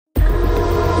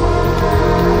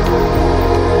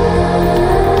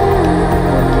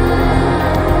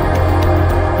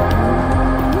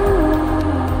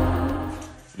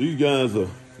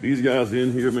these guys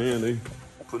in here, man, they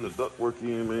putting the duct work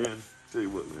in, man. Tell you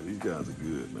what, man, these guys are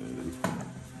good, man.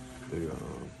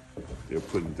 They're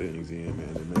putting things in,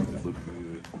 man. They're making it look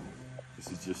good.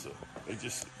 This is just they're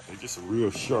just a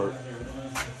real sharp.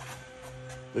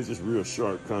 They're just real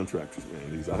sharp contractors,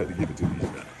 man. I had to give it to these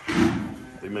guys.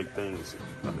 They make things.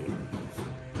 I mean,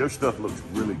 their stuff looks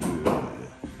really good, man.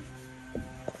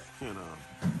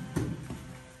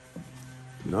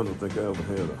 And I don't think I ever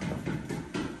had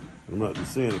I'm not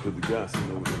just saying it because the guy's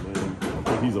sitting over there, man. I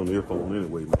think he's on the earphone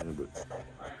anyway, man. But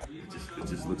it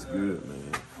just looks good,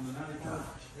 man. Gosh.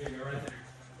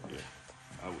 Yeah,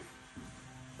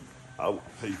 I would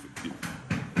pay for it.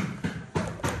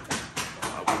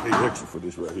 I would pay extra for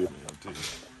this right here, man. I'm telling you,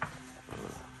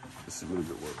 this is really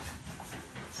good work.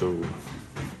 So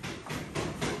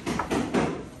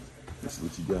this is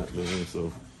what you got, man.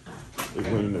 So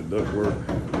they're running the duct work.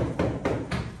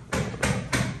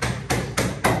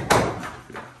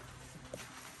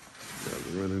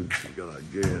 Running, we got our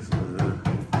gas, man.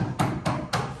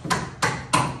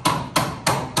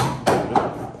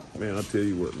 Man, I tell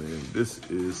you what, man, this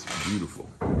is beautiful,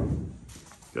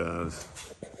 guys.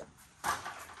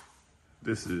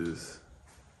 This is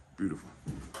beautiful.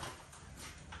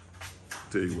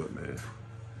 Tell you what, man.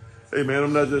 Hey, man,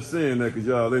 I'm not just saying that because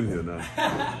y'all in here now.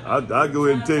 I go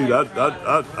ahead and tell you,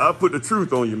 I put the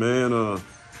truth on you, man.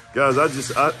 Guys,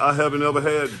 I haven't ever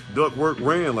had duct work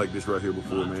ran like this right here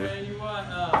before, man. Tell you what,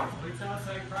 we try to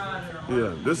take pride in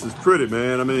our Yeah, this is pretty,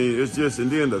 man. I mean, it's just, and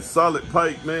then the solid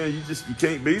pipe, man, you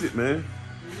can't beat it, man.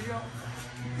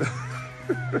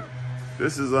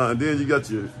 This is, and then you got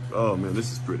your, oh man,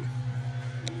 this is pretty.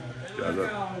 Guys,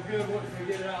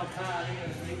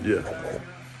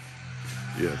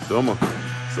 yeah. So I'm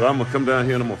gonna come down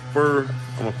here and I'm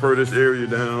gonna fur this area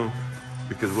down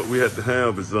because what we have to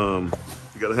have is you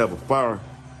gotta have a fire.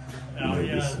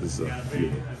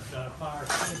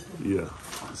 Yeah.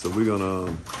 So we're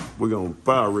gonna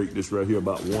fire rate this right here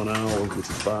about 1 hour, which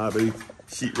is 5/8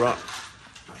 sheetrock.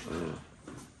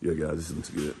 Yeah, guys, this looks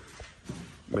good.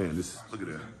 Man, look at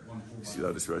that. See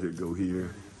how this right here go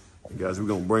here. And guys, we're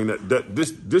gonna bring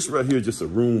this right here is just a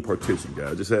room partition,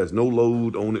 guys. This has no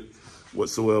load on it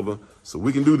whatsoever. So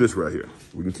we can do this right here.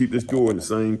 We can keep this door in the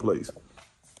same place.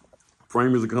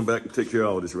 Framers will come back and take care of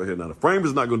all this right here. Now, the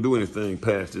framer's not gonna do anything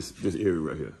past this area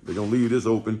right here. They're gonna leave this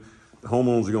open. The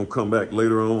homeowners are gonna come back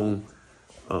later on,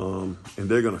 and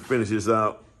they're gonna finish this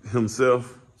out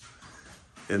himself.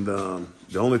 And the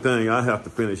only thing I have to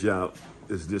finish out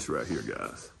is this right here,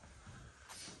 guys.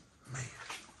 Man,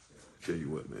 tell you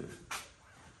what, man.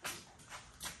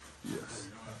 Yes,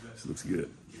 this looks good.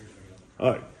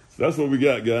 All right, so that's what we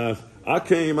got, guys. I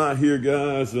came out here,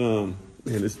 guys, and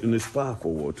it's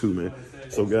 5-4 too, man.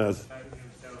 So, guys,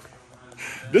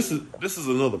 this is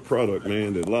another product,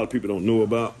 man, that a lot of people don't know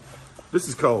about. This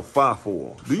is called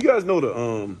 5-4. Do you guys know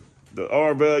the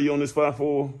R value on this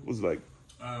 5-4? What's it like?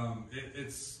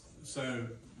 So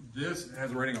this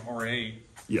has a rating of R8.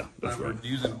 Yeah, that's right. We're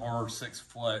using R6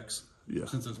 Flex. Yeah.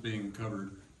 Since it's being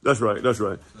covered. That's right. That's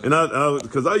right. So, and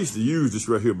because I used to use this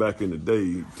right here back in the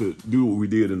day to do what we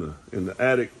did in the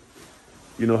attic.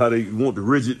 You know how they want the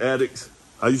rigid attics.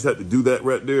 I used to have to do that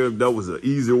right there. That was an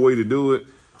easier way to do it.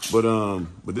 But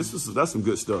that's some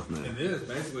good stuff, man. And this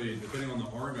basically, depending on the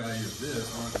R value of this,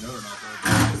 I don't know or not,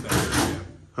 but it's that air gap.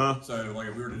 Huh? So like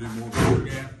if we were to do more air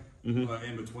gap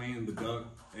in between the duct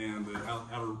and the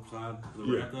outer side of the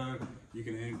wrap duct, you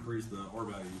can increase the R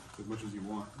value as much as you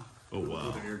want. Oh wow!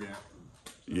 With the air gap.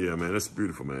 Yeah, man, that's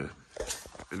beautiful, man.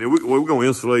 And then we're gonna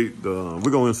insulate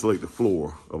the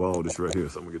floor of all this right here.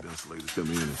 So I'm gonna get the insulators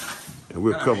come in and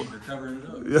we'll cover. You're covering it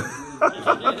up.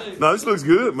 Yeah. No, this looks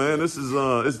good, man. This is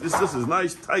it's just a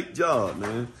nice tight job,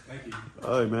 man. Thank you.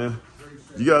 All right, man.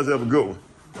 You guys have a good one.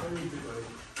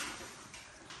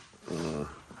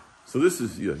 So this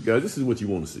is guys. This is what you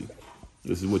want to see.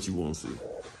 This is what you want to see.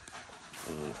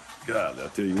 God, I'll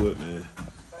tell you what, man.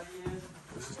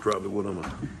 This is probably what I'm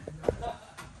gonna.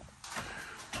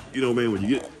 You know, man, when you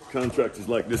get contractors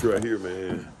like this right here,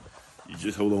 man, you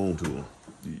just hold on to them.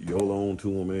 You hold on to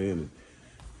them, man. And,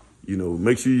 you know,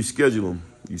 make sure you schedule them.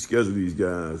 You schedule these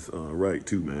guys right,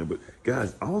 too, man. But,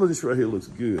 guys, all of this right here looks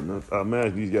good. And I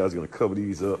imagine these guys are going to cover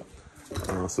these up.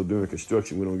 So during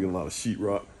construction, we don't get a lot of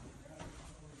sheetrock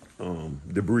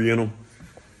debris in them.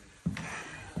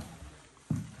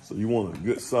 So you want a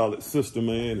good solid system,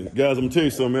 man. And guys, I'm gonna tell you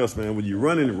something else, man. When you're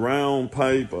running round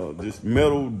pipe, just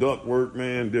metal duct work,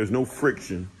 man, there's no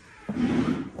friction.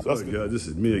 So that's good, guys. This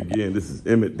is me again. This is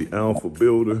Emmett, the Alpha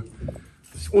Builder.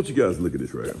 Just want you guys to look at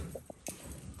this right here.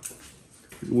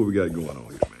 This is what we got going on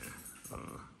here, man.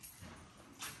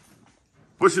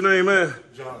 What's your name, man?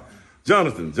 John.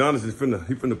 Jonathan's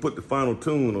finna put the final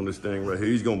tune on this thing right here.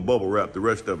 He's gonna bubble wrap the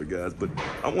rest of it, guys. But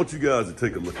I want you guys to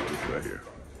take a look at this right here.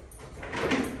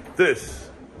 This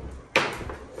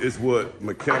is what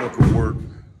mechanical work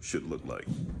should look like.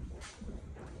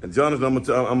 And Jonathan, I'm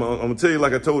gonna tell you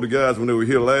like I told the guys when they were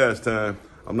here last time.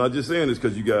 I'm not just saying this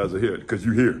because you guys are here, because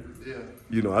you're here. Yeah.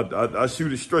 You know, I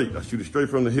shoot it straight. I shoot it straight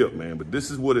from the hip, man. But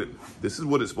this is what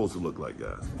it's supposed to look like,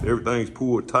 guys. Everything's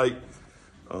pulled tight.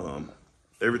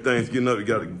 Everything's getting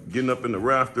up in the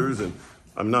rafters, and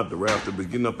I'm not the rafter,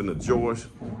 but getting up in the joist.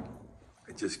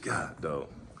 It just got, dog.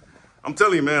 I'm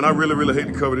telling you, man, I really, really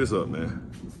hate to cover this up,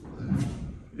 man.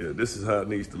 Yeah, this is how it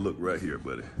needs to look right here,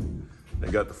 buddy.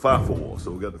 They got the 5-4, so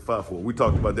we got the 5-4. We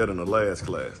talked about that in the last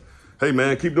class. Hey,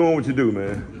 man, keep doing what you do,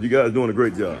 man. You guys doing a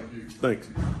great job. Thanks.